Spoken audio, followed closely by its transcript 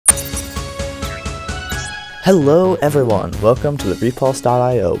Hello everyone, welcome to the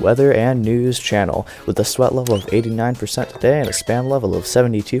REPULS.io weather and news channel. With a sweat level of 89% today and a spam level of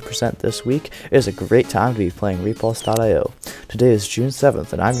 72% this week, it is a great time to be playing REPULS.io. Today is June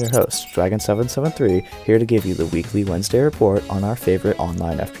 7th and I'm your host, Dragon773, here to give you the weekly Wednesday report on our favorite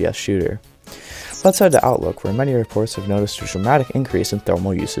online FPS shooter. Let's head to Outlook, where many reports have noticed a dramatic increase in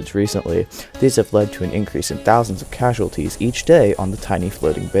thermal usage recently. These have led to an increase in thousands of casualties each day on the tiny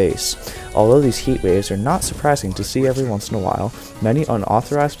floating base. Although these heat waves are not surprising to see every once in a while, many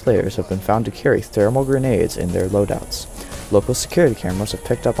unauthorized players have been found to carry thermal grenades in their loadouts. Local security cameras have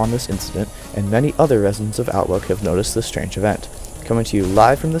picked up on this incident, and many other residents of Outlook have noticed this strange event. Coming to you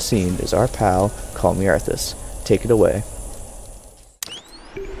live from the scene is our pal, Call Me Arthas. Take it away.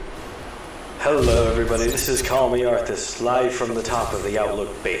 Hello everybody, this is Call Me Arthas, live from the top of the Outlook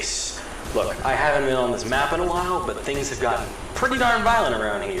base. Look, I haven't been on this map in a while, but things have gotten pretty darn violent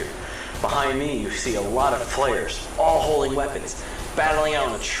around here. Behind me you see a lot of players, all holding weapons, battling out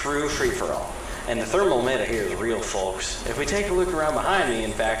in a true free-for-all. And the thermal meta here is real, folks. If we take a look around behind me,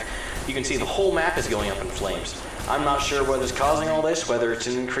 in fact, you can see the whole map is going up in flames. I'm not sure what is causing all this, whether it's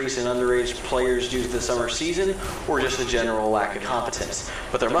an increase in underage players due to the summer season, or just a general lack of competence.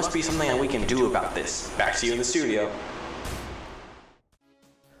 But there must be something that we can do about this. Back to you in the studio.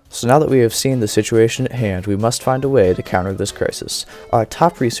 So now that we have seen the situation at hand, we must find a way to counter this crisis. Our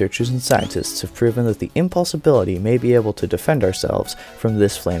top researchers and scientists have proven that the Impulse ability may be able to defend ourselves from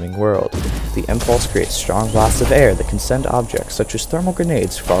this flaming world. The Impulse creates strong blasts of air that can send objects such as thermal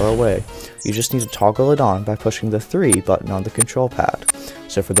grenades far away. You just need to toggle it on by pushing the 3 button on the control pad.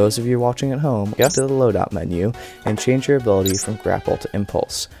 So for those of you watching at home, get to the loadout menu and change your ability from Grapple to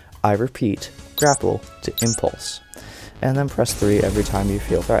Impulse. I repeat, Grapple to Impulse. And then press 3 every time you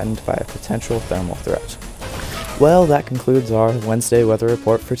feel threatened by a potential thermal threat. Well, that concludes our Wednesday weather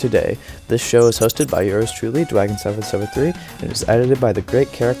report for today. This show is hosted by yours truly, Dragon773, and is edited by the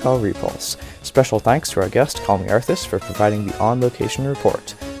great Caracal Repulse. Special thanks to our guest, Call Me Arthas, for providing the on-location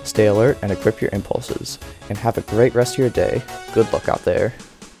report. Stay alert and equip your impulses. And have a great rest of your day. Good luck out there.